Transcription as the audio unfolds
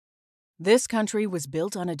This country was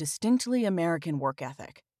built on a distinctly American work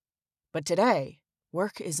ethic. But today,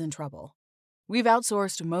 work is in trouble. We've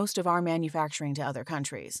outsourced most of our manufacturing to other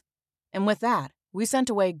countries. And with that, we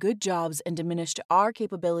sent away good jobs and diminished our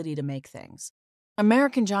capability to make things.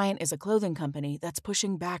 American Giant is a clothing company that's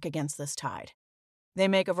pushing back against this tide. They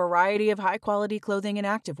make a variety of high-quality clothing and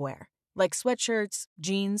activewear, like sweatshirts,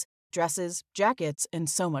 jeans, dresses, jackets, and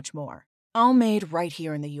so much more. All made right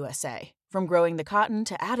here in the USA, from growing the cotton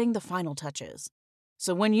to adding the final touches.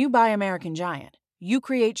 So when you buy American Giant, you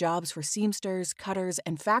create jobs for seamsters, cutters,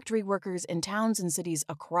 and factory workers in towns and cities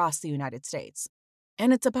across the United States.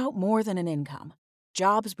 And it's about more than an income.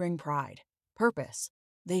 Jobs bring pride, purpose.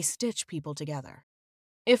 They stitch people together.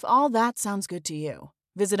 If all that sounds good to you,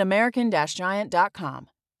 visit American-Giant.com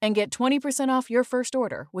and get 20% off your first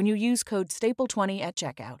order when you use code STAPLE20 at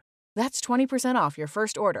checkout. That's 20% off your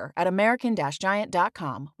first order at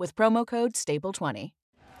American-Giant.com with promo code STAPLE20.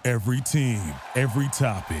 Every team, every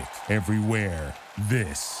topic, everywhere.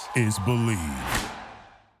 This is Believe.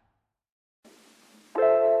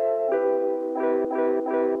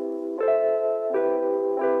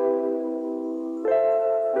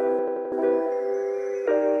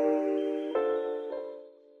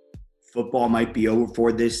 Football might be over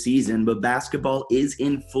for this season, but basketball is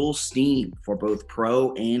in full steam for both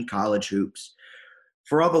pro and college hoops.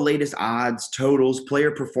 For all the latest odds, totals,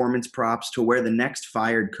 player performance props to where the next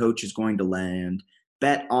fired coach is going to land,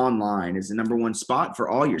 BetOnline is the number one spot for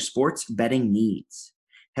all your sports betting needs.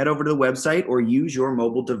 Head over to the website or use your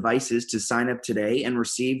mobile devices to sign up today and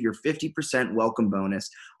receive your 50% welcome bonus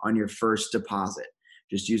on your first deposit.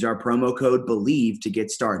 Just use our promo code BELIEVE to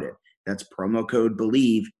get started. That's promo code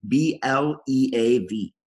BELIEVE,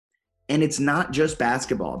 BLEAV. And it's not just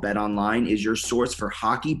basketball. BetOnline is your source for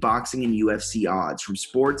hockey, boxing, and UFC odds. From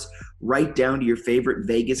sports right down to your favorite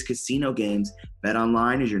Vegas casino games,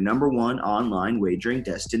 BetOnline is your number one online wagering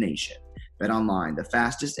destination. BetOnline, the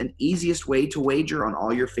fastest and easiest way to wager on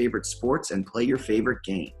all your favorite sports and play your favorite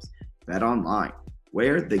games. BetOnline,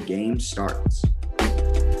 where the game starts.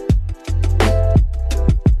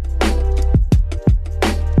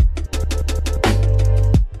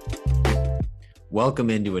 Welcome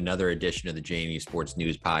into another edition of the JMU Sports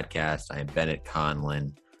News Podcast. I am Bennett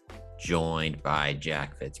Conlin, joined by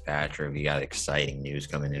Jack Fitzpatrick. We got exciting news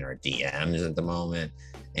coming in our DMs at the moment,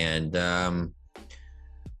 and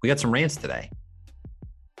we got some rants today.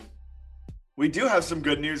 We do have some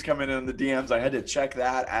good news coming in the DMs. I had to check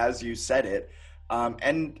that as you said it,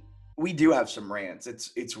 and we do have some rants.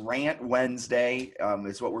 It's Rant Wednesday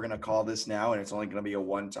is what we're going to call this now, and it's only going to be a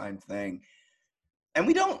one-time thing. And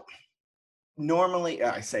we don't normally,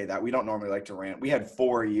 I say that, we don't normally like to rant. We had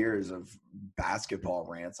 4 years of basketball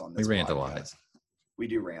rants on this. We rant podcast. a lot. We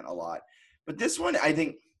do rant a lot. But this one, I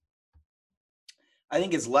think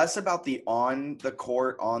is less about the on the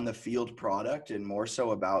court, on the field product and more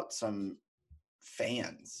so about some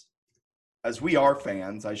fans. As we are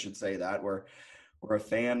fans, I should say that. We're a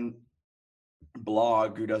fan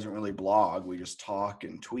blog who doesn't really blog. We just talk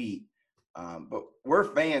and tweet. But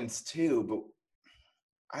we're fans too, but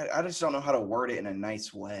I just don't know how to word it in a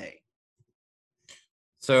nice way.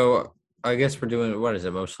 So I guess we're doing, what is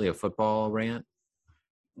it, mostly a football rant?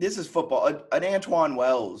 This is football, an Antoine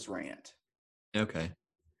Wells rant. Okay.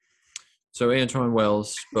 So Antoine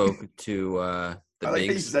Wells spoke to the I like Big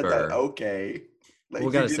that you said Spur. that, okay. Like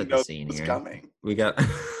We got to set the scene here. Coming. We got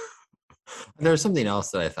there was something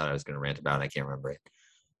else that I thought I was going to rant about. And I can't remember it.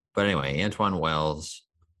 But anyway, Antoine Wells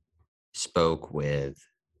spoke with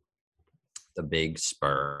the Big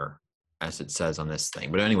Spur, as it says on this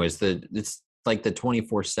thing. But anyways, it's like the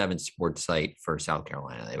 24/7 sports site for South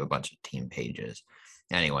Carolina. They have a bunch of team pages.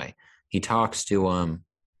 Anyway, he talks to them.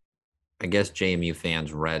 I guess JMU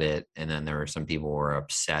fans read it, and then there were some people who were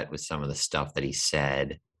upset with some of the stuff that he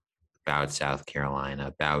said about South Carolina,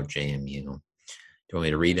 about JMU. Do you want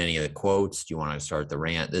me to read any of the quotes? Do you want to start the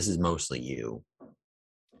rant? This is mostly you.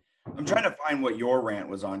 I'm trying to find what your rant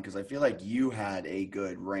was on because I feel like you had a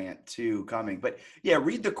good rant too coming. But yeah,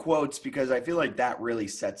 read the quotes because I feel like that really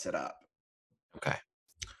sets it up. Okay.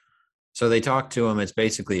 So they talk to him. It's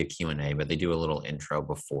basically a Q&A, but they do a little intro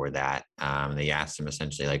before that. They asked him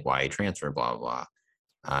essentially like why he transferred, blah, blah,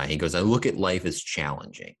 blah. He goes, I look at life as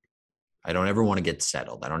challenging. I don't ever want to get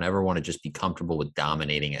settled. I don't ever want to just be comfortable with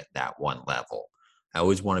dominating at that one level. I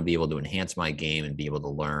always want to be able to enhance my game and be able to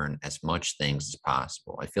learn as much things as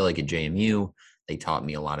possible. I feel like at JMU, they taught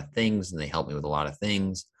me a lot of things and they helped me with a lot of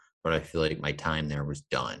things, but I feel like my time there was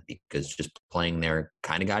done because just playing there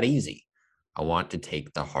kind of got easy. I want to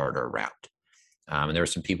take the harder route. And there were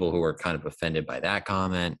some people who were kind of offended by that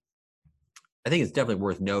comment. I think it's definitely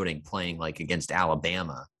worth noting playing like against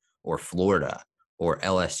Alabama or Florida or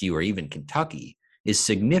LSU or even Kentucky is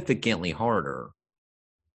significantly harder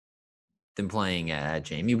than playing at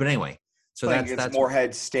JMU. But anyway, so Playing that's against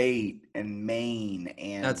Morehead State and Maine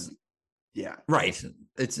and yeah. Right.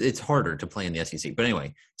 It's harder to play in the SEC. But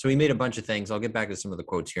anyway, so we made a bunch of things. I'll get back to some of the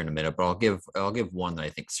quotes here in a minute, but I'll give one that I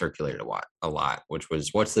think circulated a lot, which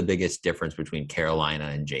was, what's the biggest difference between Carolina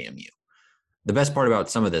and JMU? The best part about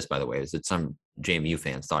some of this, by the way, is that some JMU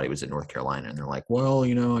fans thought he was at North Carolina, and they're like, well,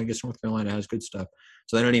 I guess North Carolina has good stuff.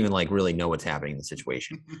 So they don't even really know what's happening in the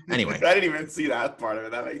situation. Anyway. I didn't even see that part of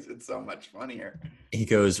it. That makes it so much funnier. He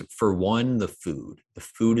goes, for one, the food. The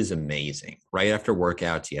food is amazing. Right after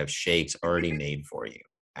workouts, you have shakes already made for you.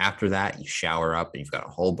 After that, you shower up and you've got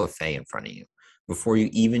a whole buffet in front of you. Before you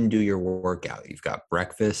even do your workout, you've got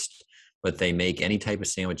breakfast, but they make any type of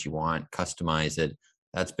sandwich you want, customize it.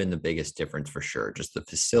 That's been the biggest difference for sure. Just the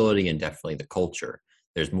facility and definitely the culture.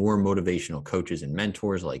 There's more motivational coaches and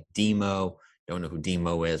mentors like Demo. Don't know who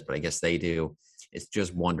Demo is, but I guess they do. It's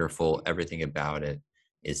just wonderful. Everything about it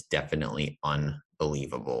is definitely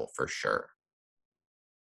unbelievable for sure.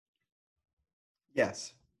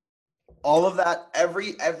 Yes. All of that,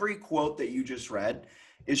 every quote that you just read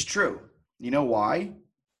is true. You know why?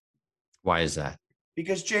 Why is that?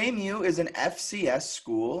 Because JMU is an FCS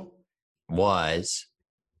school. Was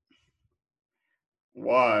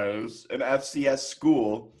an FCS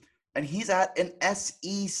school, and he's at an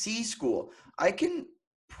SEC school. I can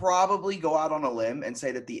probably go out on a limb and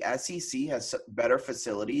say that the SEC has better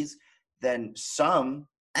facilities than some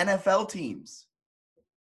NFL teams.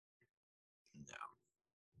 No.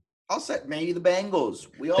 I'll say maybe the Bengals.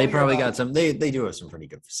 They probably got some. They do have some pretty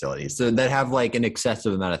good facilities that have an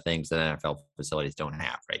excessive amount of things that NFL facilities don't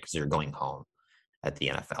have, right? Because you're going home at the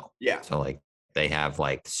NFL. Yeah. So they have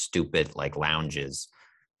stupid lounges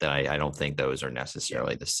that I don't think those are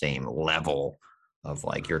necessarily the same level of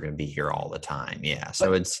you're going to be here all the time. Yeah.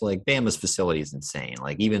 So it's Bama's facility is insane.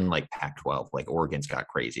 Even Pac-12, Oregon's got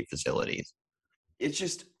crazy facilities. It's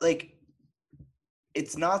just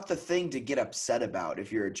it's not the thing to get upset about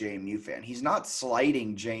if you're a JMU fan. He's not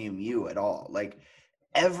slighting JMU at all.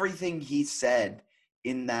 Everything he said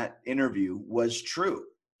in that interview was true.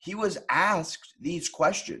 He was asked these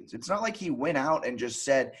questions. It's not like he went out and just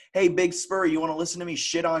said, hey, Big Spur, you want to listen to me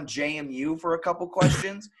shit on JMU for a couple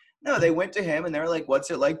questions? No, they went to him and they're like, what's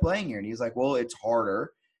it like playing here? And he's like, well, it's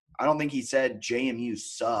harder. I don't think he said JMU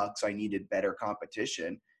sucks. I needed better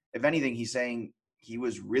competition. If anything, he's saying he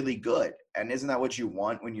was really good. And isn't that what you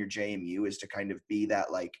want when you're JMU, is to kind of be that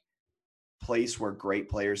place where great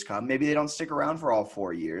players come? Maybe they don't stick around for all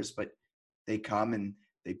 4 years, but they come and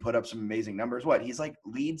they put up some amazing numbers. He's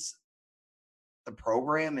leads the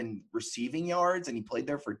program in receiving yards, and he played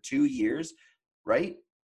there for 2 years, right?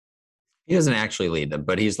 He doesn't actually lead them,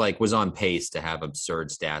 but he's was on pace to have absurd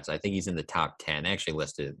stats. I think he's in the top 10, actually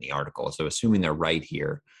listed in the article. So assuming they're right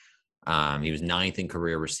here, he was 9th in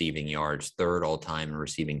career receiving yards, 3rd all time in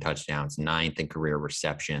receiving touchdowns, 9th in career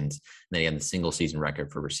receptions. And then he had the single season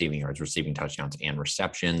record for receiving yards, receiving touchdowns, and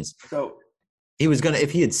receptions. So he was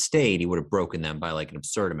if he had stayed, he would have broken them by an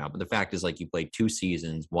absurd amount. But the fact is, you played 2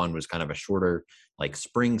 seasons. One was kind of a shorter,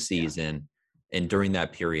 spring season. Yeah. And during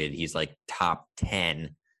that period, he's top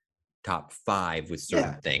 10, top 5 with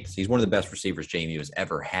certain things. He's one of the best receivers JMU has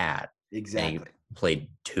ever had. Exactly. And he played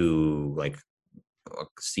 2, a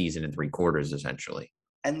season and 3 quarters, essentially.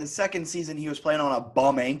 And the second season, he was playing on a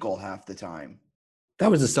bum ankle half the time. That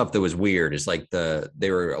was the stuff that was weird. It's a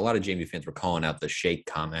lot of JMU fans were calling out the shake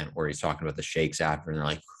comment where he's talking about the shakes after, and they're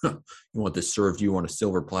like, huh, you want this served you on a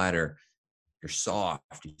silver platter? You're soft.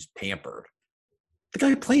 He's pampered. The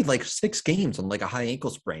guy played 6 games on a high ankle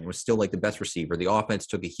sprain, was still the best receiver. The offense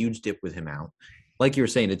took a huge dip with him out. Like you were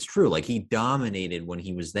saying, it's true. He dominated when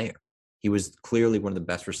he was there. He was clearly one of the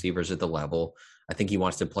best receivers at the level. I think he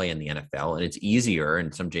wants to play in the NFL, and it's easier,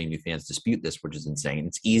 and some JMU fans dispute this, which is insane.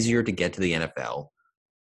 It's easier to get to the NFL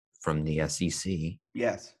from the SEC.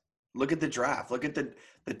 Yes. Look at the draft. Look at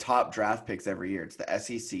the top draft picks every year. It's the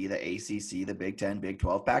SEC, the ACC, the Big 10, Big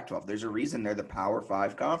 12, Pac-12. There's a reason they're the Power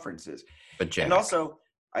 5 conferences. But Jack, and also,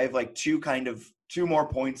 I have two more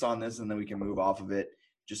points on this, and then we can move off of it,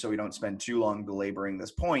 just so we don't spend too long belaboring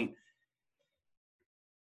this point.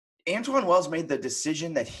 Antwane Wells made the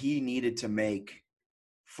decision that he needed to make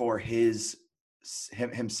for himself.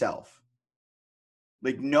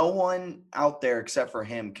 No one out there except for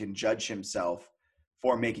him can judge himself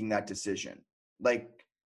for making that decision.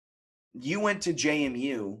 You went to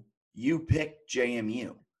JMU, you picked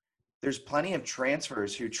JMU. There's plenty of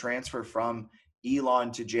transfers who transfer from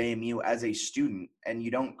Elon to JMU as a student, and you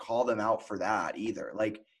don't call them out for that either.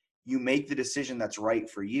 You make the decision that's right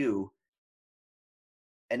for you.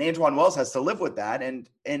 And Antwan Wells has to live with that. And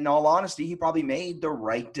in all honesty, he probably made the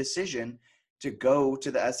right decision to go to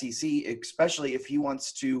the SEC, especially if he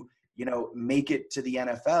wants to, make it to the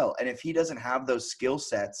NFL. And if he doesn't have those skill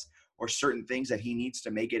sets or certain things that he needs to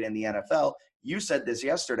make it in the NFL, you said this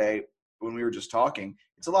yesterday when we were just talking,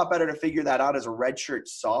 it's a lot better to figure that out as a redshirt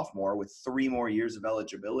sophomore with 3 more years of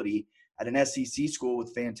eligibility at an SEC school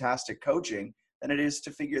with fantastic coaching than it is to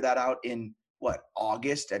figure that out in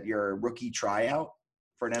August at your rookie tryout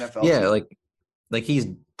for an NFL Yeah, team? like he's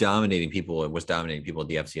dominating people and was dominating people at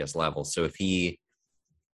the FCS level. So if he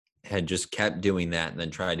had just kept doing that and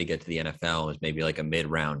then tried to get to the NFL as maybe like a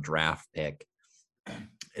mid-round draft pick,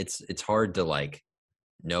 it's hard to like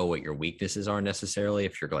know what your weaknesses are necessarily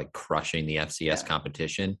if you're like crushing the FCS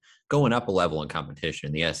competition. Going up a level in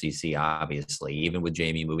competition, the SEC obviously, even with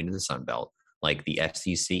JMU moving to the Sun Belt, like the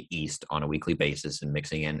SEC East on a weekly basis and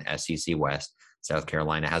mixing in SEC West. South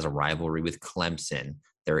Carolina has a rivalry with Clemson.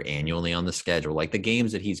 They're annually on the schedule. Like the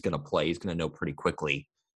games that he's going to play, he's going to know pretty quickly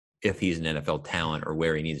if he's an NFL talent or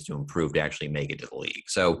where he needs to improve to actually make it to the league.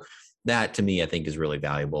 So that to me, I think is really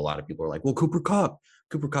valuable. A lot of people are like, well, Cooper Kupp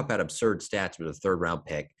had absurd stats with a 3rd round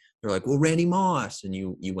pick. They're like, well, Randy Moss. And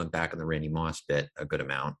you went back on the Randy Moss bit a good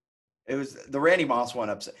amount. It was the Randy Moss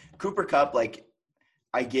one upset. Cooper Kupp, like,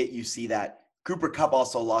 I get you see that. Cooper Kupp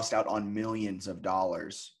also lost out on millions of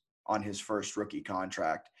dollars on his first rookie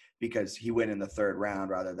contract because he went in the 3rd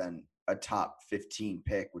round rather than a top 15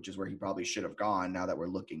 pick, which is where he probably should have gone. Now that we're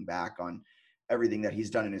looking back on everything that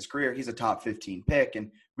he's done in his career, he's a top 15 pick.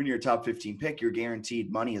 And when you're a top 15 pick, your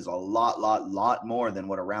guaranteed money is a lot more than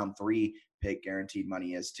what a round 3 pick guaranteed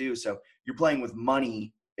money is too. So you're playing with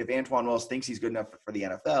money. If Antwan Wells thinks he's good enough for the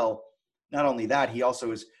NFL, not only that, he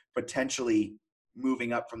also is potentially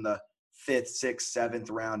moving up from the 5th, 6th,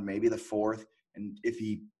 7th round, maybe the 4th. And if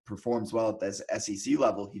he performs well at the SEC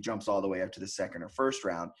level, he jumps all the way up to the 2nd or 1st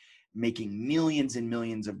round, making millions and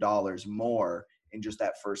millions of dollars more in just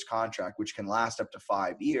that first contract, which can last up to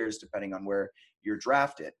 5 years, depending on where you're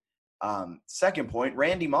drafted. Second point,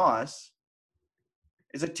 Randy Moss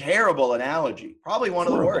is a terrible analogy, probably one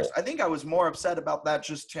of the worst. I think I was more upset about that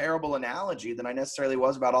just terrible analogy than I necessarily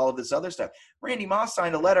was about all of this other stuff. Randy Moss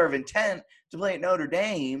signed a letter of intent to play at Notre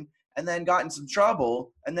Dame and then got in some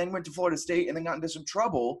trouble and then went to Florida State and then got into some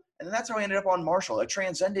trouble. And then that's how I ended up on Marshall. A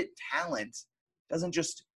transcendent talent doesn't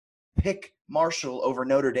just pick Marshall over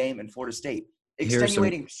Notre Dame and Florida State.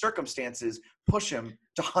 Extenuating circumstances push him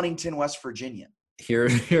to Huntington, West Virginia. Here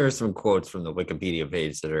are some quotes from the Wikipedia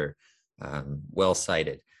page that are well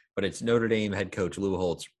cited. But it's Notre Dame head coach Lou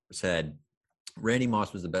Holtz said, Randy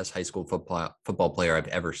Moss was the best high school football player I've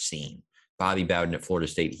ever seen. Bobby Bowden at Florida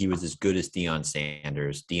State, he was as good as Deion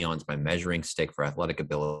Sanders. Deion's my measuring stick for athletic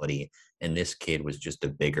ability, and this kid was just a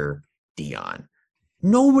bigger Deion.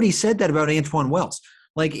 Nobody said that about Antwan Wells.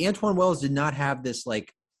 Like, Antwan Wells did not have this,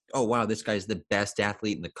 like, oh, wow, this guy's the best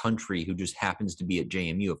athlete in the country who just happens to be at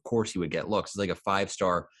JMU. Of course he would get looks. It's like a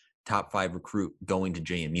 5-star, top 5 recruit going to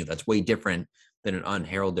JMU. That's way different than an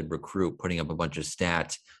unheralded recruit putting up a bunch of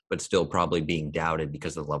stats, but still probably being doubted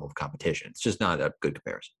because of the level of competition. It's just not a good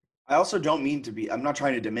comparison. I also don't mean to be – I'm not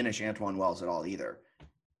trying to diminish Antwan Wells at all either.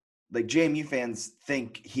 Like, JMU fans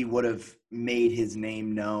think he would have made his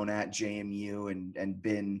name known at JMU and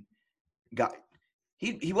been –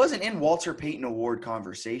 He wasn't in Walter Payton Award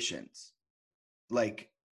conversations. Like,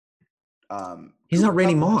 he's not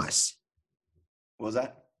Randy Moss. What was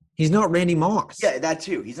that? He's not Randy Moss. Yeah, that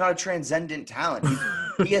too. He's not a transcendent talent.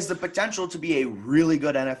 He has the potential to be a really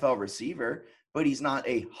good NFL receiver, but he's not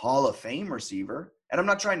a Hall of Fame receiver. And I'm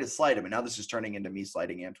not trying to slight him. And now this is turning into me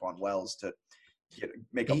slighting Antwan Wells to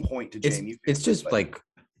make a point to JMU. It's just like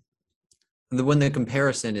when the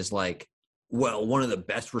comparison is like, well, one of the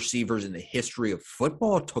best receivers in the history of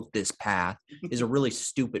football took this path is a really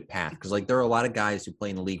stupid path. Because, like, there are a lot of guys who play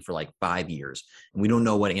in the league for, like, 5 years. And we don't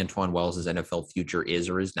know what Antwan Wells' NFL future is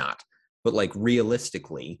or is not. But, like,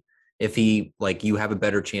 realistically, if he, like, you have a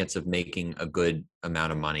better chance of making a good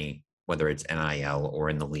amount of money, whether it's NIL or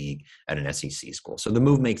in the league at an SEC school. So the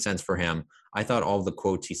move makes sense for him. I thought all the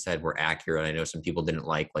quotes he said were accurate. I know some people didn't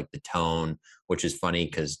like the tone, which is funny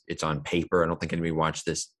because it's on paper. I don't think anybody watched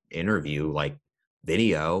this interview like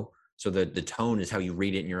video. So the tone is how you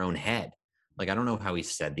read it in your own head. Like, I don't know how he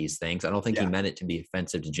said these things. I don't think he meant it to be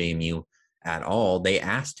offensive to JMU at all. They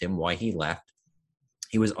asked him why he left.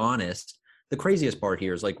 He was honest. The craziest part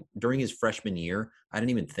here is, like, during his freshman year, I didn't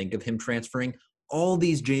even think of him transferring. All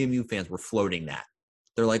these JMU fans were floating that.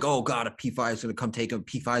 They're like, oh, God, a P5 is going to come take him.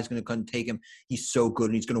 P5 is going to come take him. He's so good,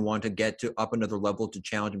 and he's going to want to get to up another level to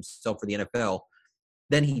challenge himself for the NFL.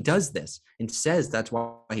 Then he does this and says that's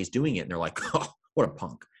why he's doing it. And they're like, oh, what a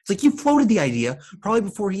punk. It's like, you floated the idea probably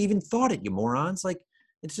before he even thought it, you morons. Like,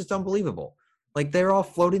 it's just unbelievable. Like, they're all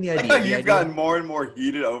floating the idea. You've gotten more and more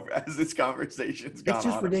heated over as this conversation's gone on. It's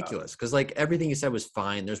just ridiculous because, like, everything you said was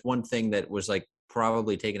fine. There's one thing that was, like,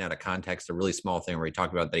 probably taken out of context, a really small thing where he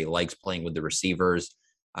talked about that he likes playing with the receivers.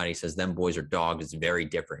 He says, them boys are dogs. It's very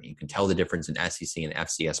different. You can tell the difference in SEC and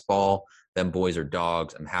FCS ball. Them boys are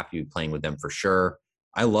dogs. I'm happy to be playing with them for sure.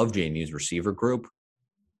 I love JMU's receiver group.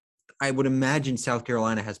 I would imagine South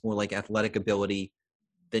Carolina has more, like, athletic ability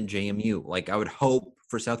than JMU. Like, I would hope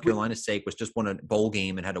for South Carolina's sake was just won a bowl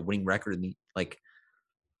game and had a winning record. And like,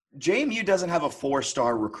 JMU doesn't have a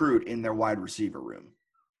 4-star recruit in their wide receiver room.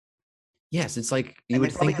 Yes, it's like you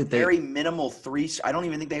would think that very minimal 3. I don't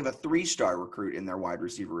even think they have a 3-star recruit in their wide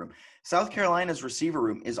receiver room. South Carolina's receiver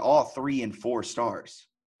room is all 3 and 4 stars.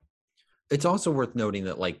 It's also worth noting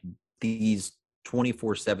that, like, these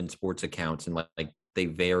 24/7 sports accounts and like they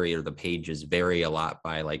vary, or the pages vary a lot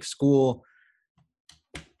by like school,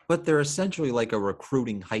 but they're essentially like a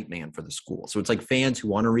recruiting hype man for the school. So it's like fans who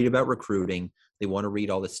want to read about recruiting, they want to read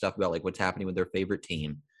all this stuff about like what's happening with their favorite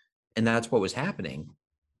team, and that's what was happening.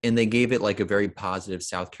 And they gave it like a very positive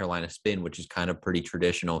South Carolina spin, which is kind of pretty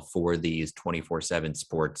traditional for these 24/7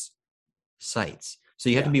 sports sites. So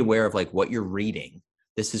you have to be aware of like what you're reading.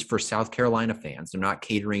 This is for South Carolina fans. They're not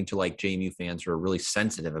catering to like JMU fans who are really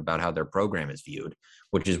sensitive about how their program is viewed,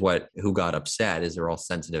 which is who got upset, is they're all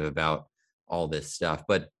sensitive about all this stuff.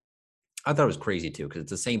 But I thought it was crazy too, because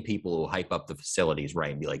it's the same people who hype up the facilities,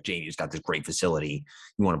 right? And be like, JMU's got this great facility.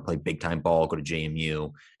 You want to play big time ball, go to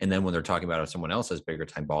JMU. And then when they're talking about if someone else has bigger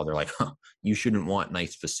time ball, they're like, you shouldn't want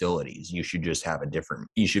nice facilities. You should just have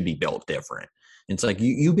you should be built different. And it's like,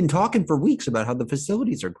 you've been talking for weeks about how the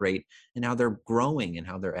facilities are great and how they're growing and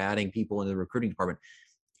how they're adding people in the recruiting department.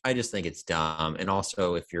 I just think it's dumb. And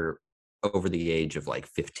also, if you're over the age of like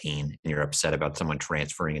 15 and you're upset about someone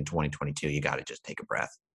transferring in 2022, you got to just take a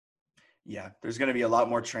breath. Yeah, there's going to be a lot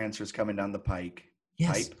more transfers coming down the pike.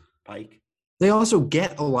 Yes. Pike. They also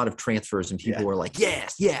get a lot of transfers, and people are like,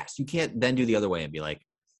 yes. You can't then do the other way and be like,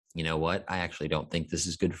 you know what? I actually don't think this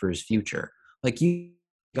is good for his future. Like, you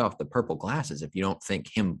take off the purple glasses if you don't think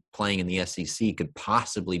him playing in the SEC could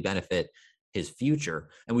possibly benefit his future.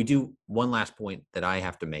 And we do one last point that I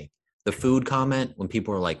have to make. The food comment, when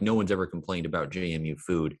people are like, no one's ever complained about JMU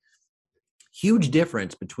food. Huge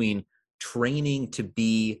difference between training to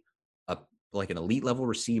be like an elite level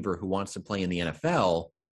receiver who wants to play in the NFL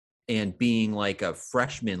and being like a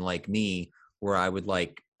freshman like me, where I would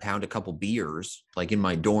like pound a couple beers like in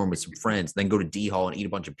my dorm with some friends, then go to D Hall and eat a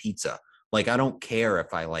bunch of pizza. Like, I don't care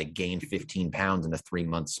if I like gained 15 pounds in a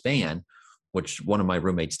 3-month span, which one of my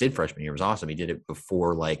roommates did freshman year. It was awesome. He did it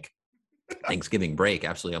before like Thanksgiving break.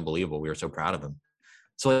 Absolutely unbelievable. We were so proud of him.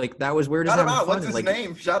 So like, that was weird. Shout him out. What's his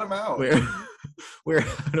name? Shout him out. We're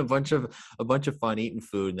having a bunch of fun eating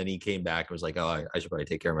food, and then he came back and was like, oh, I should probably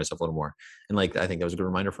take care of myself a little more. And like, I think that was a good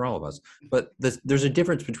reminder for all of us. But there's a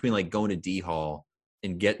difference between like going to D Hall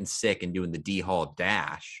and getting sick and doing the D Hall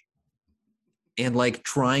dash, and like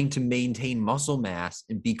trying to maintain muscle mass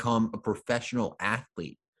and become a professional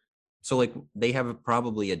athlete. So like, they have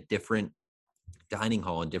probably a different dining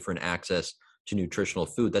hall and different access to nutritional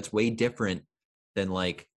food. That's way different than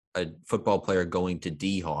like a football player going to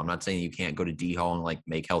D Hall. I'm not saying you can't go to D Hall and like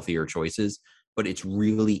make healthier choices, but it's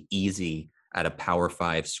really easy at a Power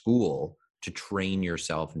 5 school to train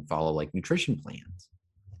yourself and follow like nutrition plans.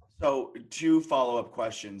 So 2 follow-up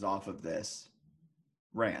questions off of this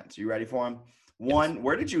rant. You ready for them? One,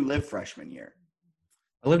 where did you live freshman year?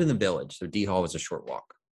 I lived in the Village, so D Hall was a short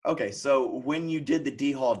walk. Okay, so when you did the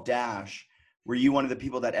D Hall dash, were you one of the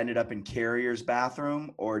people that ended up in Carrier's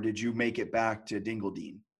bathroom, or did you make it back to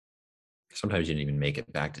Dingledine? Sometimes you didn't even make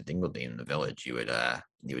it back to Dingledine in the Village. You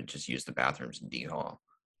would just use the bathrooms in D Hall.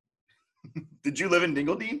 Did you live in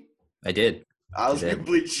Dingledine? I did. I was a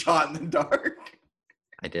complete shot in the dark.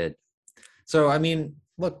 I did. So, I mean,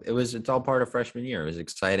 look, it's all part of freshman year. It was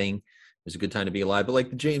exciting. It was a good time to be alive. But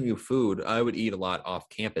like the JMU food, I would eat a lot off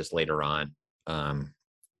campus later on.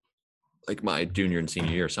 Like my junior and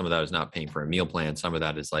senior year, some of that was not paying for a meal plan. Some of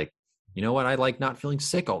that is like, you know what? I like not feeling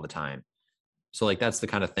sick all the time. So like, that's the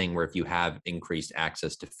kind of thing where if you have increased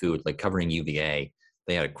access to food, like covering UVA,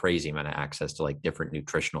 they had a crazy amount of access to like different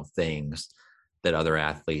nutritional things that other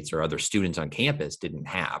athletes or other students on campus didn't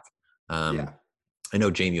have. I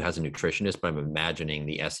know JMU has a nutritionist, but I'm imagining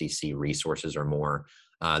the SEC resources are more.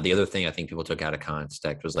 The other thing I think people took out of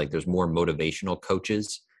context was like, there's more motivational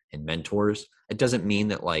coaches and mentors. It doesn't mean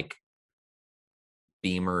that like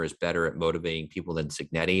Beamer is better at motivating people than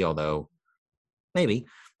Cignetti, although maybe,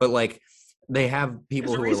 but like they have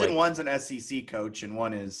people There's a who are reason like, one's an SEC coach and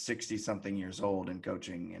one is 60-something years old and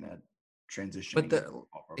coaching in a transitioning football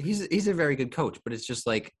program. he's a very good coach, but it's just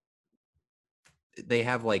like they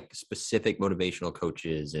have like specific motivational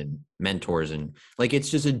coaches and mentors, and like it's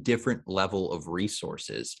just a different level of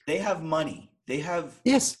resources. They have money. They have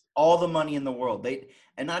Yes. all the money in the world.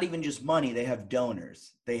 And not even just money, they have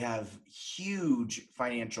donors. They have huge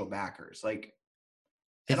financial backers. Like,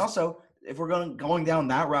 and also, if we're going down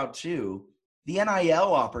that route too, the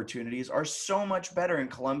NIL opportunities are so much better in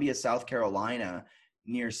Columbia, South Carolina,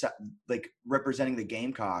 like representing the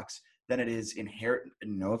Gamecocks, than it is in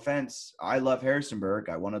no offense, I love Harrisonburg.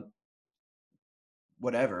 I want to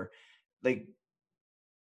whatever. Like,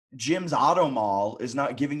 Jim's Auto Mall is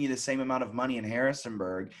not giving you the same amount of money in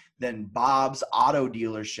Harrisonburg than Bob's Auto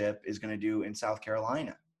Dealership is going to do in South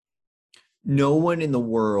Carolina. No one in the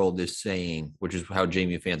world is saying, which is how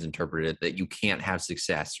JMU fans interpret it, that you can't have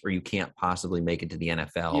success or you can't possibly make it to the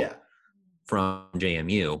NFL from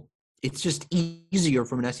JMU. It's just easier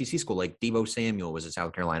from an SEC school. Like Deebo Samuel was a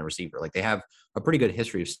South Carolina receiver. Like they have a pretty good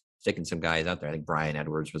history of sticking some guys out there. I think Brian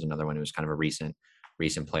Edwards was another one who was kind of a recent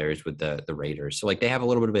players with the Raiders. So like they have a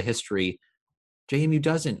little bit of a history. JMU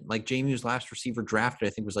doesn't. Like JMU's last receiver drafted, I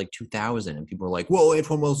think, was like 2000, and people were like, "Whoa,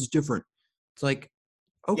 Antoine Wells is different." It's like,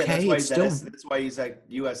 okay, that's why he's at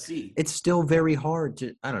USC. It's still very hard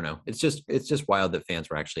to. I don't know. It's just wild that fans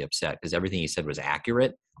were actually upset because everything he said was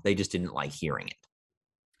accurate. They just didn't like hearing it.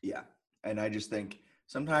 Yeah, and I just think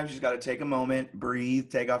sometimes you just got to take a moment, breathe,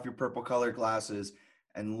 take off your purple colored glasses,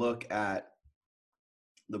 and look at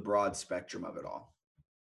the broad spectrum of it all.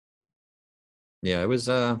 Yeah, it was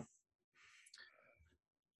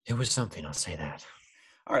something. I'll say that.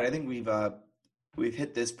 All right, I think we've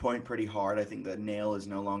hit this point pretty hard. I think the nail is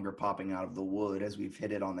no longer popping out of the wood as we've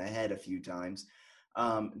hit it on the head a few times.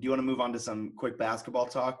 Do you want to move on to some quick basketball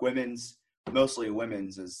talk? Mostly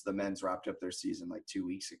women's, as the men's wrapped up their season like 2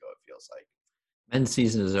 weeks ago, it feels like. Men's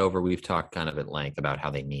season is over. We've talked kind of at length about how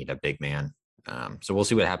they need a big man. So we'll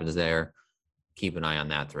see what happens there. Keep an eye on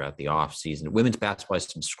that throughout the off season. Women's basketball is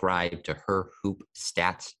subscribed to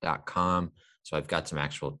herhoopstats.com. So I've got some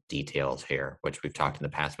actual details here, which we've talked in the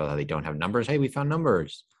past about how they don't have numbers. Hey, we found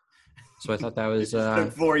numbers. So I thought that was it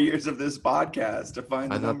took 4 years of this podcast to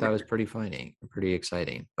find. I thought that was pretty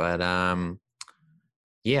exciting. But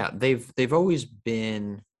yeah, they've always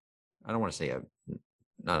been. I don't want to say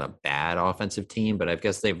not a bad offensive team, but I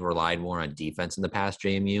guess they've relied more on defense in the past.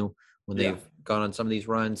 JMU when they've gone on some of these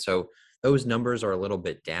runs, so those numbers are a little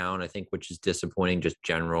bit down, I think, which is disappointing. Just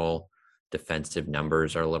general defensive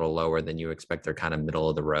numbers are a little lower than you expect. They're kind of middle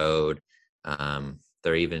of the road.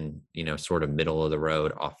 They're even, sort of middle of the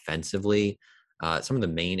road offensively. Some of the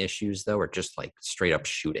main issues, though, are just like straight up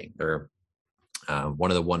shooting. They're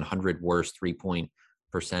one of the 100 worst 3-point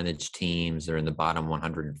percentage teams. They're in the bottom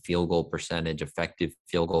 100 in field goal percentage, effective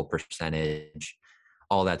field goal percentage.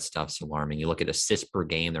 All that stuff's alarming. You look at assists per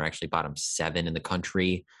game, they're actually bottom 7 in the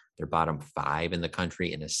country. They're bottom 5 in the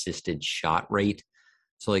country in assisted shot rate.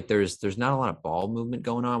 So like there's not a lot of ball movement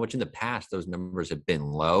going on, which in the past those numbers have been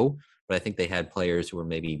low, but I think they had players who were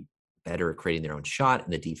maybe better at creating their own shot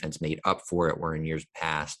and the defense made up for it, where in years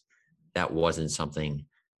past that wasn't something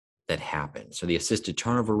that happened. So the assisted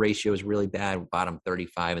turnover ratio is really bad, bottom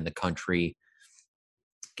 35 in the country,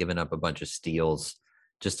 giving up a bunch of steals.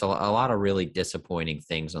 Just a lot of really disappointing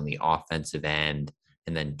things on the offensive end.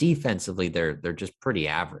 And then defensively, they're just pretty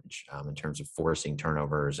average in terms of forcing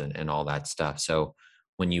turnovers and all that stuff. So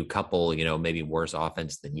when you couple, maybe worse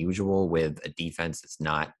offense than usual with a defense that's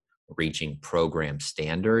not reaching program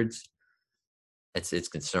standards, it's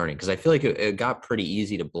concerning, because I feel like it got pretty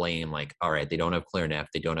easy to blame, like, all right, they don't have Claire Neff,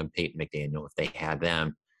 they don't have Peyton McDaniel. If they had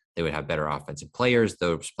them, they would have better offensive players.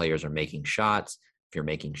 Those players are making shots. If you're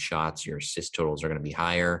making shots, your assist totals are going to be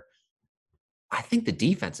higher. I think the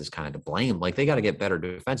defense is kind of to blame. Like, they got to get better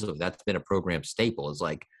defensively. That's been a program staple, is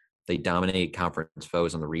like they dominate conference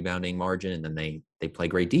foes on the rebounding margin, and then they play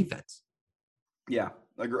great defense. Yeah,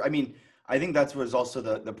 I mean, I think that was also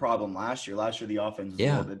the problem last year. Last year, the offense was a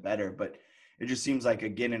little bit better, but it just seems like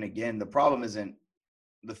again and again, the problem isn't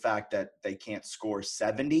the fact that they can't score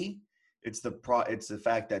 70. It's the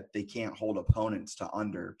fact that they can't hold opponents to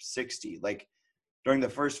under 60. Like during the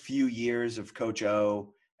first few years of Coach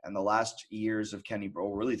O and the last years of Kenny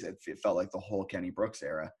Brooks, really it felt like the whole Kenny Brooks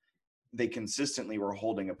era, they consistently were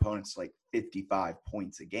holding opponents like 55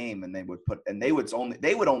 points a game, and they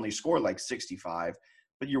would only score like 65,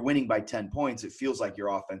 but you're winning by 10 points. It feels like your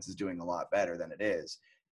offense is doing a lot better than it is.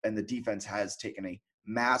 And the defense has taken a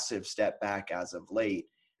massive step back as of late.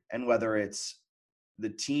 And whether it's the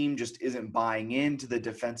team just isn't buying into the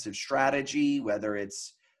defensive strategy, whether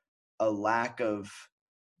it's a lack of,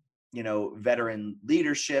 veteran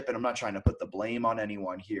leadership. And I'm not trying to put the blame on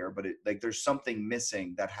anyone here, but there's something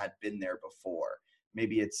missing that had been there before.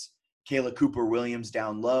 Maybe it's Kayla Cooper Williams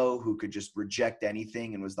down low, who could just reject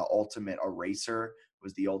anything and was the ultimate eraser,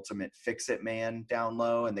 was the ultimate fix-it man down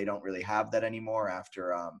low, and they don't really have that anymore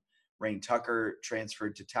after Rain Tucker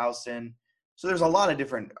transferred to Towson. So there's a lot of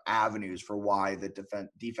different avenues for why the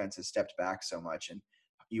defense has stepped back so much, and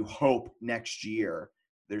you hope next year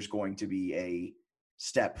there's going to be a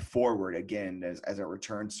step forward again as it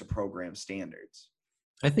returns to program standards.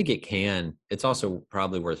 I think it can. It's also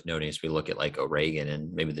probably worth noting as we look at like O'Regan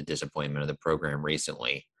and maybe the disappointment of the program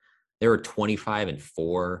recently. They were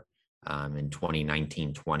 25-4 in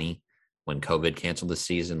 2019-20 when COVID canceled the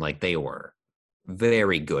season. Like they were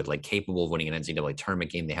very good, like capable of winning an NCAA tournament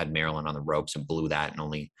game. They had Maryland on the ropes and blew that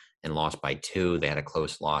and lost by 2. They had a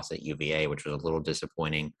close loss at UVA, which was a little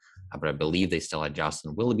disappointing. But I believe they still had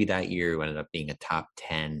Jocelyn Willoughby that year, who ended up being a top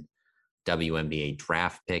 10 WNBA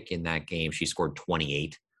draft pick in that game. She scored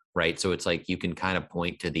 28, right? So it's like you can kind of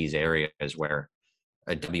point to these areas where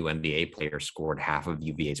a WNBA player scored half of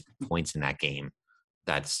UVA's points in that game.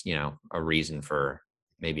 That's, a reason for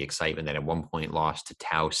maybe excitement. That at one point lost to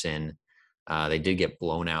Towson. They did get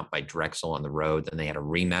blown out by Drexel on the road. Then they had a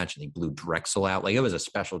rematch and they blew Drexel out. Like it was a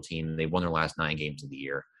special team. They won their last 9 games of the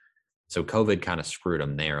year. So COVID kind of screwed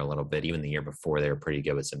them there a little bit. Even the year before, they were pretty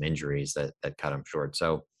good with some injuries that cut them short.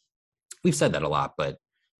 So we've said that a lot, but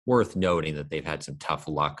worth noting that they've had some tough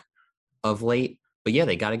luck of late. But yeah,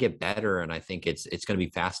 they got to get better. And I think it's going to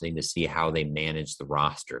be fascinating to see how they manage the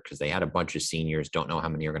roster, because they had a bunch of seniors. Don't know how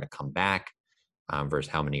many are going to come back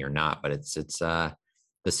versus how many are not. But it's the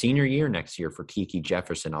senior year next year for Kiki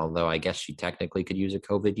Jefferson, although I guess she technically could use a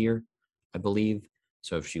COVID year, I believe.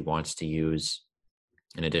 So if she wants to use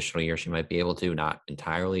an additional year, she might be able to. Not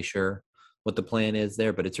entirely sure what the plan is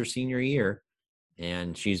there, but it's her senior year.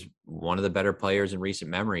 And she's one of the better players in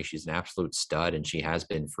recent memory. She's an absolute stud, and she has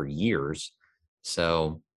been for years.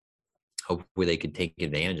 So hopefully they could take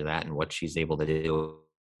advantage of that and what she's able to do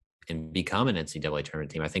and become an NCAA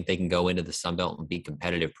tournament team. I think they can go into the Sun Belt and be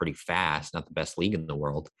competitive pretty fast. Not the best league in the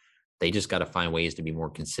world. They just got to find ways to be more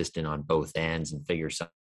consistent on both ends and figure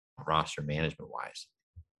something out roster management wise.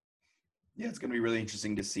 Yeah, it's going to be really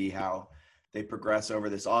interesting to see how they progress over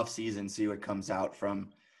this offseason, see what comes out from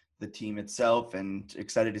the team itself, and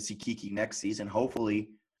excited to see Kiki next season, hopefully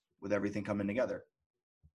with everything coming together.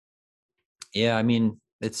 Yeah, I mean,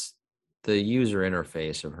 it's the user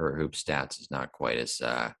interface of her hoop stats is not quite as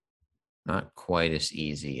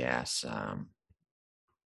easy as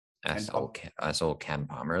old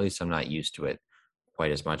KenPom, or at least I'm not used to it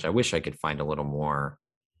quite as much. I wish I could find a little more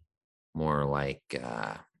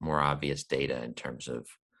obvious data in terms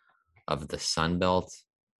of the Sun Belt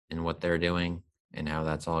and what they're doing and how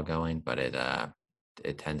that's all going, but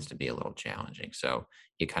it tends to be a little challenging. So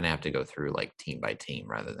you kind of have to go through like team by team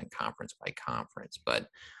rather than conference by conference. But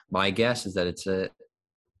my guess is that it's a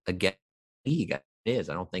get league. It is.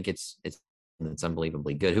 I don't think it's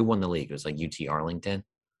unbelievably good. Who won the league? It was like UT Arlington.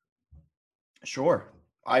 Sure.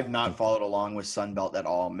 I've not followed along with Sun Belt at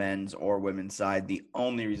all, men's or women's side. The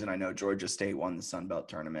only reason I know Georgia State won the Sun Belt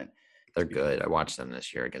tournament. They're good. I watched them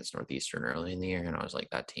this year against Northeastern early in the year, and I was like,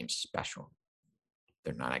 that team's special.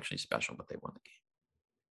 They're not actually special, but they won the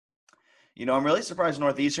game. I'm really surprised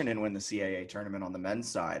Northeastern didn't win the CAA tournament on the men's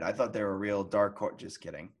side. I thought they were a real dark horse. Just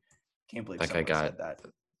kidding. Can't believe someone said that.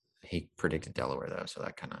 He predicted Delaware, though, so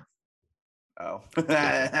that kind of. Oh.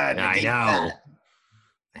 I know.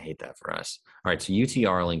 I hate that for us. All right, so UT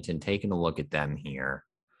Arlington, taking a look at them here.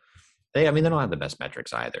 They don't have the best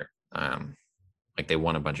metrics either. Like they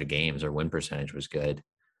won a bunch of games. Their win percentage was good.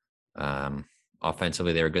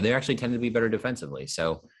 Offensively, they were good. They actually tended to be better defensively.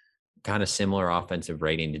 So kind of similar offensive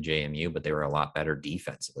rating to JMU, but they were a lot better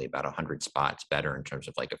defensively, about 100 spots better in terms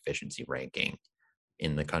of like efficiency ranking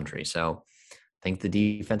in the country. So I think the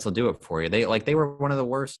defense will do it for you. They were one of the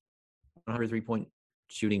worst 100 3-point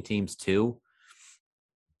shooting teams too.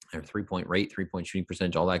 Their 3-point rate, 3-point shooting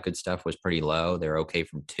percentage, all that good stuff was pretty low. They're okay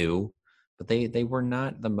from 2, but they were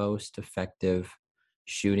not the most effective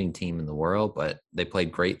shooting team in the world, but they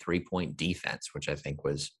played great 3-point defense, which I think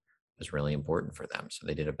was really important for them. So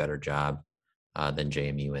they did a better job than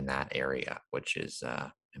JMU in that area, which is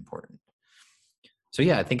important. So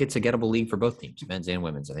yeah, I think it's a gettable league for both teams, men's and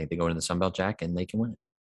women's. I think they go into the Sun Belt, Jack, and they can win it.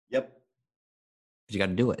 Yep. But you got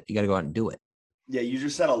to do it. You got to go out and do it. Yeah, you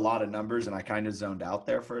just said a lot of numbers, and I kind of zoned out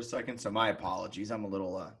there for a second. So my apologies. I'm a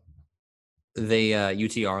little.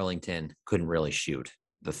 UT Arlington couldn't really shoot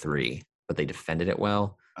the 3, but they defended it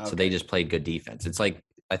well. Okay. So they just played good defense. It's like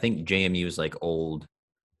I think JMU is like old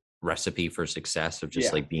recipe for success of just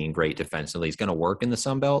Yeah. like being great defensively is going to work in the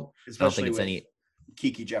Sun Belt. I don't Especially think it's with any.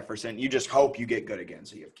 Kiki Jefferson. You just hope you get good again,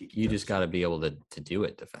 so you have Kiki. You just got to be able to do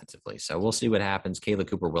it defensively. So we'll see what happens. Kayla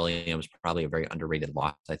Cooper Williams, probably a very underrated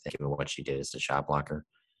loss, I think, given what she did as a shot blocker.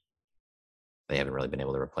 They haven't really been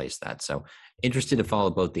able to replace that. So interested to follow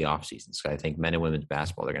both the off seasons. So I think men and women's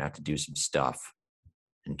basketball, they're going to have to do some stuff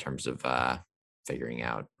in terms of figuring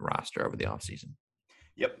out roster over the off season.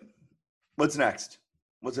 Yep. What's next?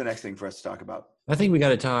 What's the next thing for us to talk about? I think we got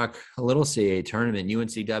to talk a little CAA tournament.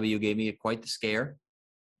 UNCW gave me quite the scare.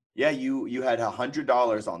 Yeah, you had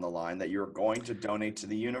 $100 on the line that you were going to donate to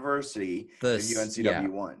the university if UNCW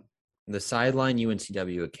won. The sideline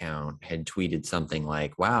UNCW account had tweeted something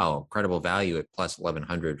like, wow, credible value at plus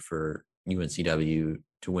 1,100 for UNCW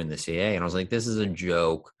to win the CAA. And I was like, this is a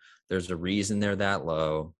joke. There's a reason they're that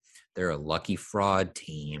low. They're a lucky fraud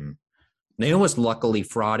team. They almost luckily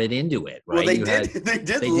frauded into it, right? Well, they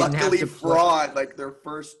did luckily fraud like their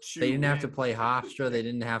first two. They didn't have to play Hofstra. They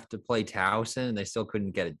didn't have to play Towson, and they still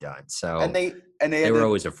couldn't get it done. So they were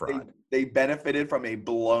always a fraud. They benefited from a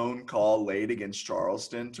blown call late against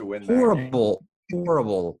Charleston to win.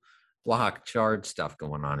 Horrible block charge stuff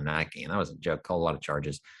going on in that game. That was a joke. Called a lot of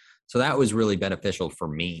charges. So that was really beneficial for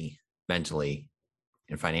me mentally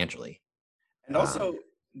and financially. And also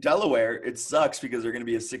Delaware, it sucks because they're going to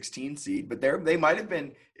be a 16 seed, but they might have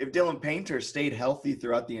been, if Dylan Painter stayed healthy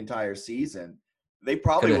throughout the entire season, they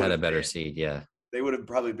probably could have had a better seed. Yeah. They would have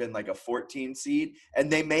probably been like a 14 seed, and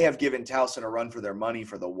they may have given Towson a run for their money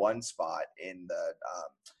for the one spot in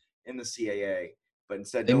the CAA, but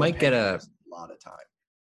instead they might get a lot of time.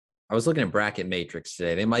 I was looking at Bracket Matrix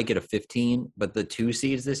today. They might get a 15, but the 2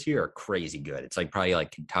 seeds this year are crazy good. It's like probably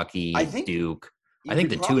like Kentucky, Duke. I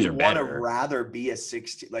think the 2s are better. I would rather be a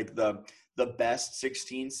 16, like the best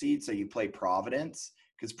 16 seed, so you play Providence,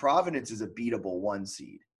 because Providence is a beatable 1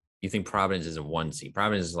 seed. You think Providence is a 1 seed?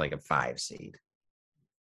 Providence is like a 5 seed.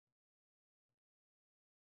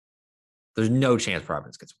 There's no chance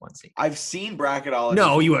Providence gets 1 seed. I've seen bracketology.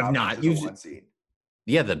 No, you have not. You've 1 seed.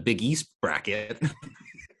 Yeah, the Big East bracket.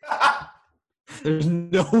 There's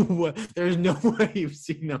no way you've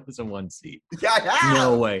seen them as a 1 seed. Yeah.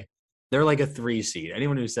 No way. They're like a 3 seed.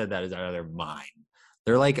 Anyone who said that is out of their mind.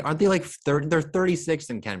 They're like, aren't they like they're 36th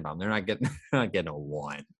in Ken Palm. They're not getting a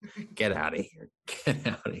 1. Get out of here. Get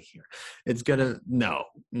out of here. It's gonna no.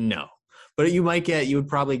 But you would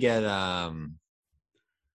probably get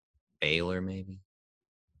Baylor maybe.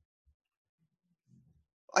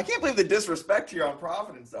 I can't believe the disrespect here on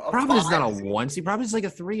Providence, though. Providence is not a 1 seed. Providence is like a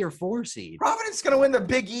 3 or 4 seed. Providence is going to win the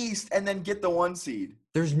Big East and then get the 1 seed.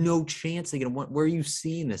 There's no chance they get a 1. Where are you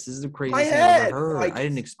seeing this? This is the craziest thing I've ever heard. I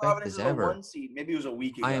didn't expect Providence this ever. 1 seed. Maybe it was a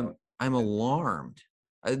week ago. I'm alarmed.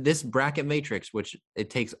 This bracket matrix, which it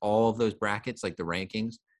takes all of those brackets, like the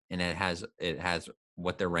rankings, and it has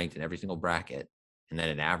what they're ranked in every single bracket, and then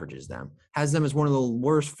it averages them, has them as one of the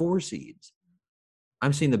worst 4 seeds.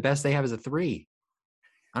 I'm seeing the best they have as a 3.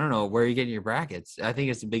 I don't know where you're getting your brackets. I think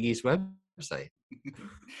it's the Big East website.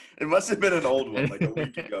 It must have been an old one, like a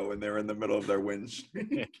week ago when they were in the middle of their win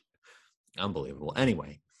streak. Unbelievable.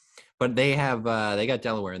 Anyway, but they got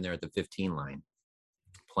Delaware in there at the 15 line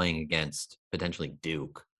playing against potentially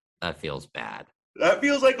Duke. That feels bad. That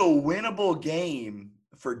feels like a winnable game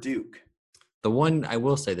for Duke. The one I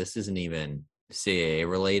will say, this isn't even CAA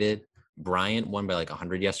related. Bryant won by like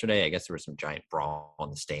 100 yesterday. I guess there was some giant brawl on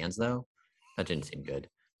the stands though. That didn't seem good.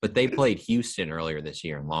 But they played Houston earlier this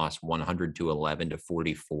year and lost 100-11 to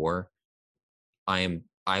 44. I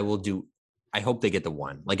hope they get the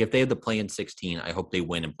 1. Like if they had the play in 16, I hope they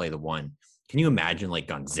win and play the 1. Can you imagine like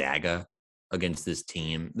Gonzaga against this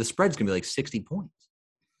team? The spread's gonna be like 60 points.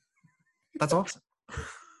 That's awesome.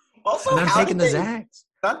 Also, and I'm taking the Zags.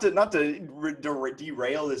 Not to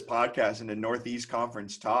derail this podcast into Northeast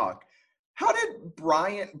Conference talk. How did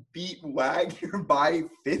Bryant beat Wagner by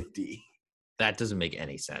 50? That doesn't make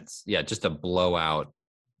any sense. Yeah, just a blowout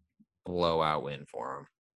win for him.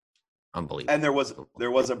 Unbelievable. And there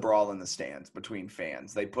was a brawl in the stands between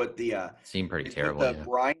fans. They put seemed pretty terrible. The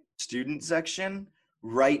Bryant student section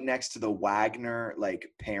right next to the Wagner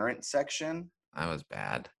parent section. That was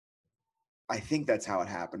bad. I think that's how it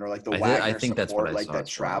happened, or like the Wagner I think that's what I saw that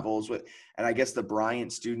travels with. And I guess the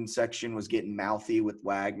Bryant student section was getting mouthy with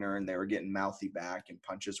Wagner, and they were getting mouthy back, and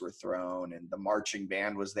punches were thrown, and the marching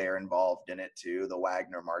band was there involved in it too, the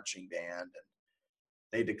Wagner marching band. And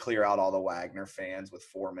they had to clear out all the Wagner fans with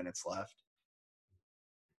 4 minutes left.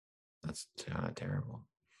 That's terrible.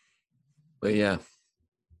 But yeah,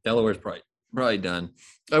 Delaware's probably done.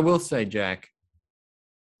 I will say, Jack,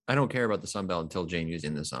 I don't care about the Sun Belt until JMU's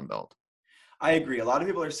in the Sun Belt. I agree. A lot of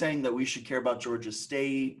people are saying that we should care about Georgia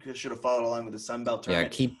State because should have followed along with the Sun Belt Yeah,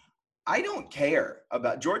 tournament. I don't care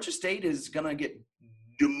about Georgia State is gonna get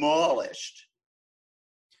demolished.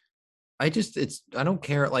 I don't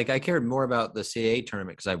care. Like, I cared more about the CAA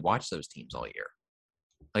tournament because I watched those teams all year.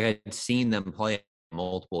 Like, I'd seen them play on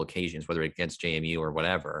multiple occasions, whether against JMU or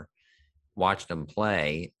whatever. Watched them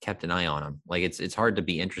play, kept an eye on them. Like, it's hard to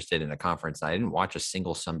be interested in a conference. I didn't watch a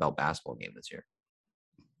single Sun Belt basketball game this year.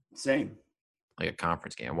 Same. Like a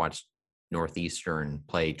conference game. I watched Northeastern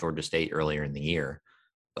play Georgia State earlier in the year,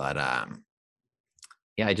 but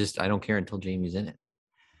yeah, I don't care until Jamie's in it.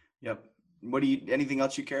 Yep. Anything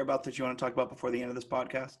else you care about that you want to talk about before the end of this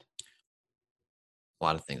podcast? A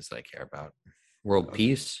lot of things that I care about. World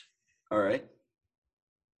peace. All right.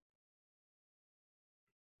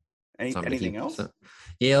 Anything else?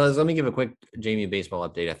 Yeah, let me give a quick Jamie baseball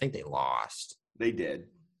update. I think they lost. They did.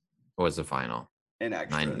 What was the final? In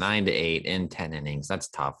extras. 9-8 in 10 innings. That's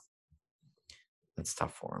tough. That's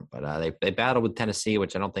tough for them. But they battled with Tennessee,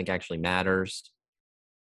 which I don't think actually matters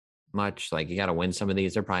much. Like, you got to win some of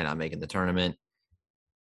these. They're probably not making the tournament.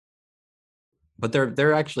 But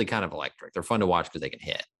they're actually kind of electric. They're fun to watch because they can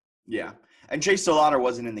hit. Yeah. And Chase Delauder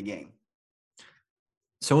wasn't in the game.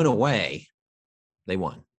 So in a way, they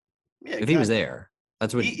won. Yeah, exactly. If he was there,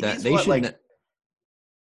 that's what they should.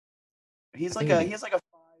 He has like a 5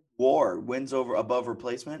 WAR, wins over above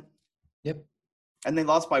replacement. Yep. And they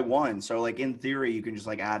lost by 1. So, like, in theory, you can just,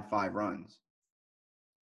 like, add 5 runs.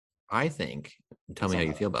 I think, tell me how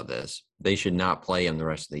you feel about this, they should not play him the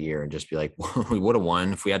rest of the year and just be like, well, we would have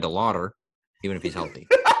won if we had Delauder, even if he's healthy.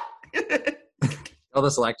 Tell the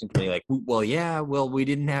selection committee, like, we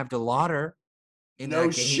didn't have Delauder.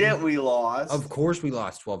 No shit, we lost. Of course we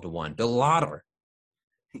lost 12-1. Delauder.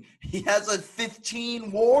 He has a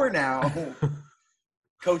 15 WAR now.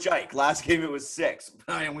 Coach Ike, last game it was 6,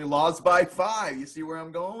 and we lost by 5. You see where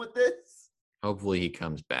I'm going with this? Hopefully he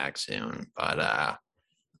comes back soon. But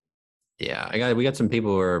yeah, we got some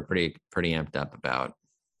people who are pretty amped up about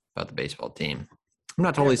the baseball team. I'm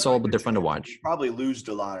not totally sold, but they're fun to watch. Probably lose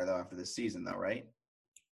Delauder though after this season, though, right?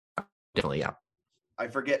 Definitely, yeah. I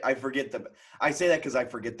say that because I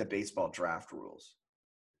forget the baseball draft rules.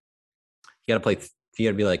 You got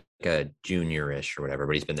to be like a junior-ish or whatever,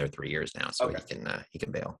 but he's been there 3 years now, so he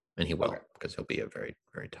can bail, and he will because he'll be a very,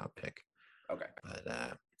 very top pick. Okay.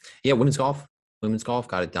 But yeah, women's golf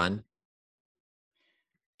got it done.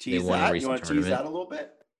 Tease that. You want to tease that a little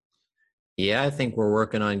bit? Yeah, I think we're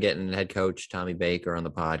working on getting head coach Tommy Baker on the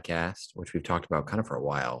podcast, which we've talked about kind of for a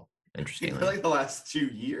while. Interestingly, like the last 2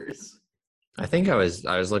 years. I think I was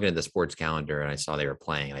looking at the sports calendar and I saw they were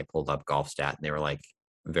playing, and I pulled up Golf Stat, and they were like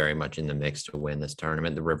very much in the mix to win this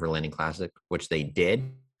tournament, the River Landing Classic, which they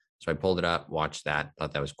did. So I pulled it up, watched that,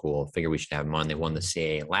 thought that was cool. Figured we should have them on. They won the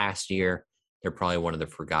CAA last year. They're probably one of the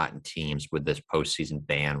forgotten teams with this postseason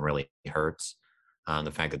ban. Really hurts.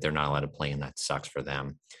 The fact that they're not allowed to play, and that sucks for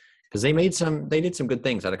them because they did some good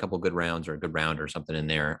things, had a couple of good rounds or a good round or something in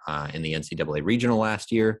there in the NCAA regional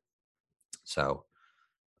last year. So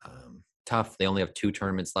tough. They only have 2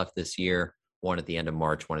 tournaments left this year, one at the end of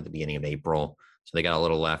March, one at the beginning of April. So they got a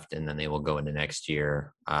little left, and then they will go into next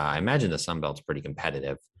year. I imagine the Sun Belt's pretty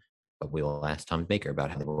competitive, but we will ask Tommy Baker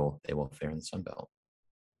about how they will fare in the Sun Belt.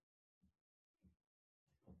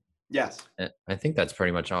 Yes. I think that's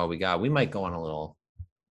pretty much all we got. We might go on a little,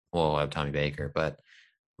 we'll have Tommy Baker, but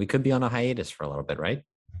we could be on a hiatus for a little bit, right?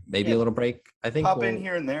 Maybe a little break. I think pop in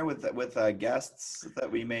here and there with guests that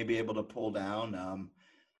we may be able to pull down.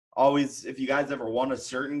 Always, if you guys ever want a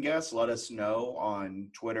certain guest, let us know on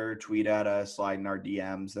Twitter. Tweet at us, slide in our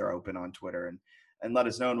DMs. They're open on Twitter, and let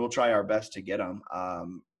us know, and we'll try our best to get them.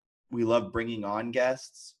 We love bringing on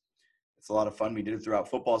guests. It's a lot of fun. We did it throughout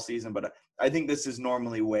football season, but I think this is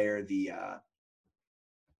normally where the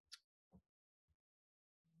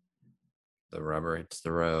rubber hits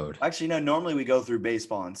the road. Actually, no, normally we go through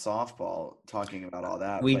baseball and softball talking about all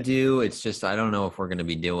that. We do. It's just I don't know if we're going to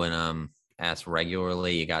be doing as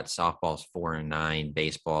regularly. You got softball's 4-9,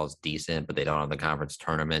 baseball's decent, but they don't have the conference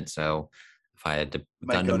tournament. So if I had to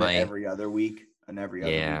gun to my every other week and every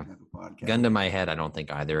other week have a podcast. Gun to my head, I don't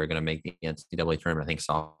think either are going to make the NCAA tournament. I think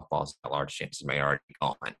softball's got large chances may already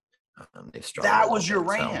gone. They've struggled. That was your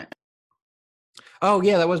rant. So. Oh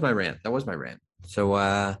yeah, that was my rant. So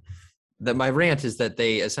my rant is that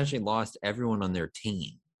they essentially lost everyone on their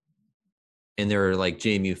team, and there are like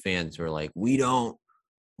JMU fans who are like, we don't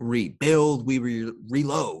rebuild, we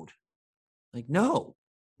reload. Like, no,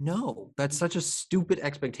 that's such a stupid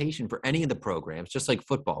expectation for any of the programs, just like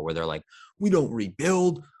football, where they're like, we don't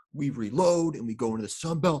rebuild, we reload, and we go into the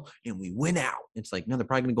Sun Belt and we win out. It's like, no, they're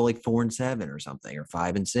probably going to go like 4-7 or something, or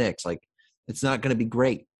 5-6. Like, It's not going to be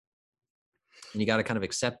great. And you got to kind of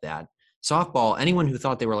accept that. Softball, anyone who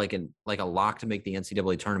thought they were like a lock to make the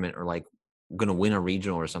NCAA tournament or like going to win a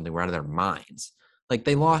regional or something were out of their minds. Like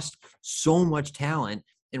they lost so much talent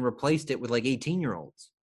and replaced it with like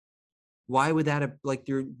 18-year-olds. Why would that have, like,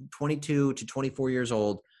 you're 22 to 24 years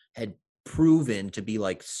old, had proven to be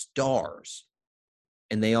like stars,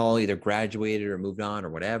 and they all either graduated or moved on or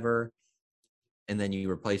whatever, and then you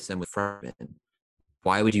replace them with freshmen?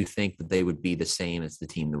 Why would you think that they would be the same as the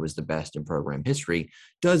team that was the best in program history?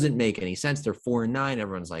 Doesn't make any sense. They're 4-9.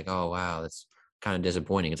 Everyone's like, oh, wow, that's kind of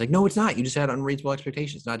disappointing. It's like, no, it's not. You just had unreasonable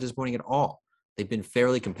expectations. It's not disappointing at all. They've been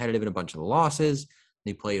fairly competitive in a bunch of the losses.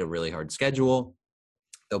 They played a really hard schedule.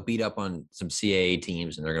 They'll beat up on some CAA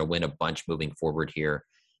teams, and they're going to win a bunch moving forward here.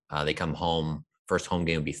 They come home. First home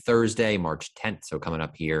game will be Thursday, March 10th. So coming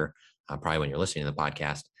up here, probably when you're listening to the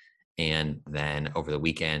podcast. And then over the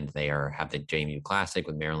weekend, they have the JMU Classic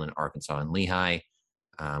with Maryland, Arkansas, and Lehigh,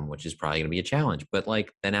 which is probably going to be a challenge. But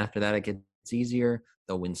like then after that, it gets easier.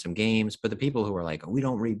 They'll win some games. But the people who are like, oh, we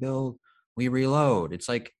don't rebuild, we reload. It's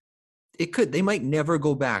like they might never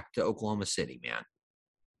go back to Oklahoma City, man.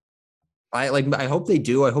 I hope they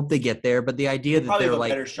do. I hope they get there. But the idea that probably they're have a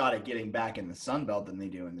like better shot at getting back in the Sun Belt than they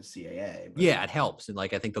do in the CAA. But. Yeah, it helps. And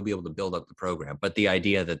like I think they'll be able to build up the program. But the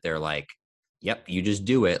idea that they're like, yep, you just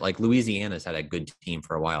do it. Like Louisiana's had a good team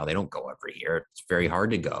for a while. They don't go every year. It's very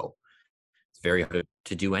hard to go. It's very hard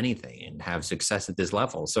to do anything and have success at this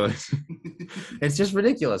level. So it's just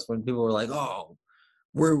ridiculous when people are like, oh,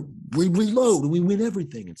 we reload and we win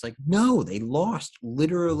everything. It's like, no, they lost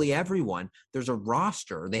literally everyone. There's a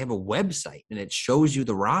roster. They have a website and it shows you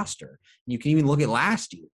the roster. You can even look at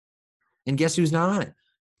last year. And guess who's not on it?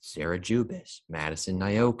 Sarah Jubis, Madison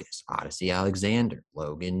Niokas, Odyssey Alexander,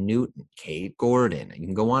 Logan Newton, Kate Gordon. You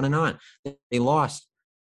can go on and on. They lost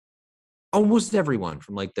almost everyone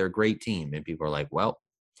from like their great team. And people are like, well,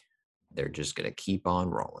 they're just going to keep on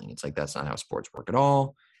rolling. It's like, that's not how sports work at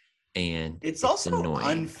all. And it's also annoying.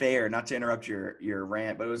 Unfair, not to interrupt your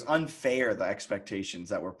rant, but it was unfair, the expectations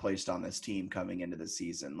that were placed on this team coming into the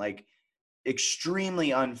season. Like,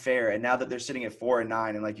 extremely unfair. And now that they're sitting at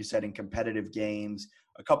 4-9, and like you said, in competitive games,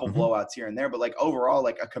 a couple blowouts here and there, but like overall,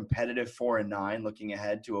 like a competitive 4-9 looking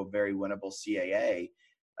ahead to a very winnable CAA,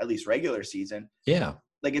 at least regular season. Yeah.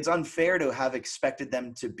 Like it's unfair to have expected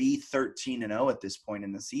them to be 13-0 at this point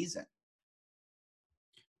in the season.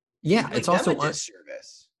 Yeah. It's also a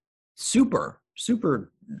disservice. Super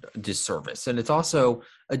disservice. And it's also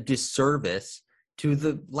a disservice to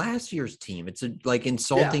the last year's team. It's like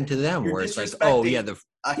insulting to them. You're where it's like, oh yeah,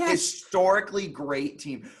 historically great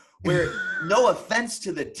team. Where no offense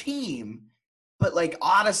to the team, but like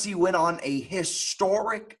Odyssey went on a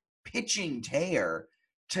historic pitching tear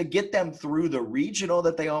to get them through the regional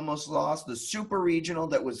that they almost lost, the super regional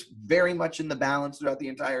that was very much in the balance throughout the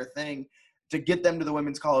entire thing, to get them to the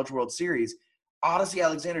Women's College World Series. Odyssey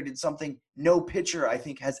Alexander did something no pitcher, I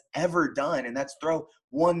think, has ever done, and that's throw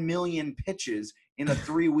 1 million pitches in a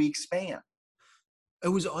 3-week span. It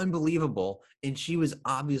was unbelievable. And she was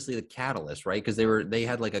obviously the catalyst, right? Because they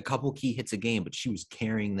had like a couple key hits a game, but she was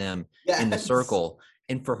carrying them in the circle.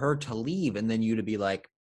 And for her to leave and then you to be like,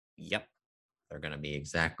 yep, they're going to be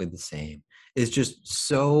exactly the same. It's just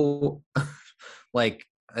so like,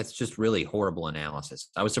 it's just really horrible analysis.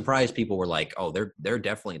 I was surprised people were like, oh, they're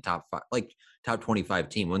definitely a top 25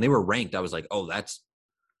 team. When they were ranked, I was like, oh, that's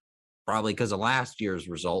probably because of last year's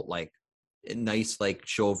result. Like, a nice like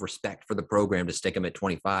show of respect for the program to stick them at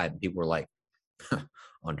 25. People were like,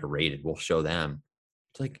 underrated, we'll show them.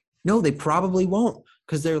 It's like, no, they probably won't,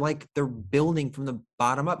 because they're building from the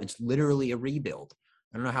bottom up. It's literally a rebuild.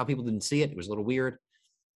 I don't know how people didn't see it. It was a little weird.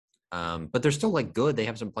 But they're still like good. They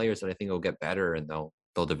have some players that I think will get better and they'll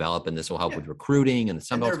develop, and this will help with recruiting, and the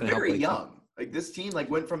Sun Belt's going to help. They're very young. Like this team like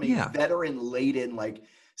went from a veteran laden like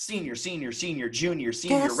senior, junior,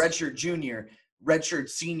 redshirt junior, redshirt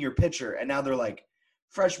senior pitcher, and now they're like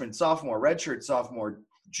freshman, sophomore, redshirt sophomore,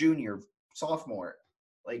 junior, sophomore.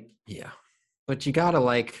 Like, yeah, but you gotta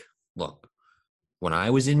like look. When I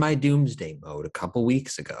was in my doomsday mode a couple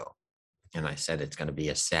weeks ago, and I said it's going to be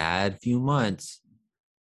a sad few months,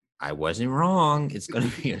 I wasn't wrong. It's going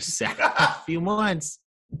to be a sad few months.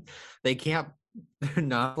 They're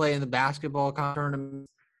not playing the basketball tournament.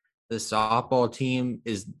 The softball team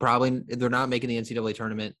they're not making the NCAA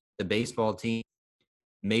tournament. The baseball team,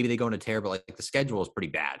 maybe they go on a tear, but like the schedule is pretty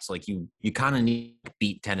bad. So like you kind of need to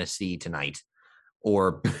beat Tennessee tonight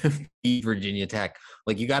or beat Virginia Tech.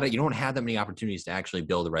 Like you don't have that many opportunities to actually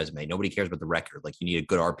build a resume. Nobody cares about the record. Like you need a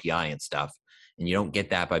good RPI and stuff. And you don't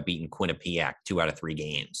get that by beating Quinnipiac 2 out of 3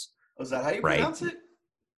 games. Oh, is that how you pronounce it?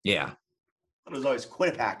 Yeah. It was always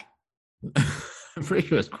Quinnipiac. I'm pretty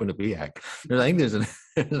sure it's Quinnipiac. I think there's an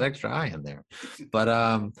extra I in there, but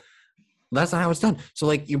that's not how it's done. So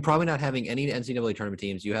like, you're probably not having any NCAA tournament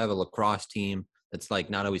teams. You have a lacrosse team that's like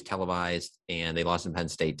not always televised, and they lost in Penn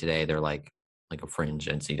State today. They're like a fringe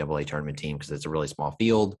NCAA tournament team because it's a really small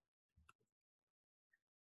field.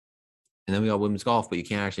 And then we got women's golf, but you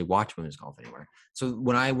can't actually watch women's golf anywhere. So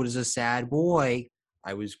when I was a sad boy,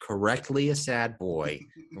 I was correctly a sad boy.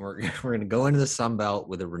 And we're going to go into the Sun Belt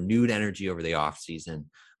with a renewed energy over the off season.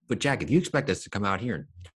 But Jack, if you expect us to come out here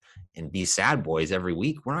and be sad boys every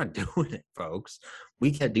week, we're not doing it, folks.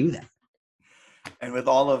 We can't do that. And with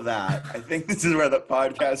all of that, I think this is where the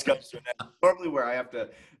podcast comes to an end. Normally where I have to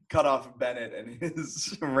cut off Bennett and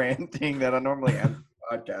his ranting that I normally end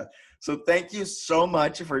the podcast. So thank you so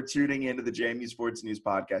much for tuning into the JMU Sports News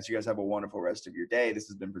podcast. You guys have a wonderful rest of your day. This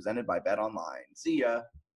has been presented by Bet Online. See ya.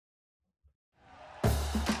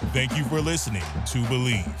 Thank you for listening to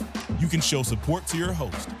Believe. You can show support to your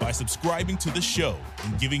host by subscribing to the show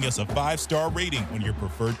and giving us a 5-star rating on your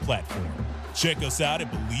preferred platform. Check us out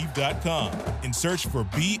at Believe.com and search for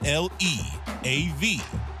BLEAV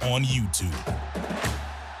on YouTube.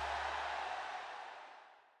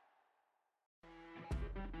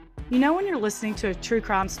 You know when you're listening to a true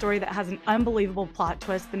crime story that has an unbelievable plot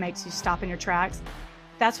twist that makes you stop in your tracks?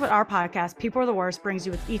 That's what our podcast, People Are the Worst, brings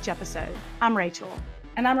you with each episode. I'm Rachel.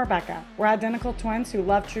 And I'm Rebecca. We're identical twins who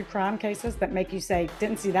love true crime cases that make you say,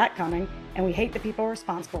 didn't see that coming, and we hate the people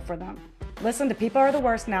responsible for them. Listen to People Are the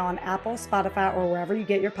Worst now on Apple, Spotify, or wherever you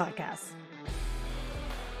get your podcasts.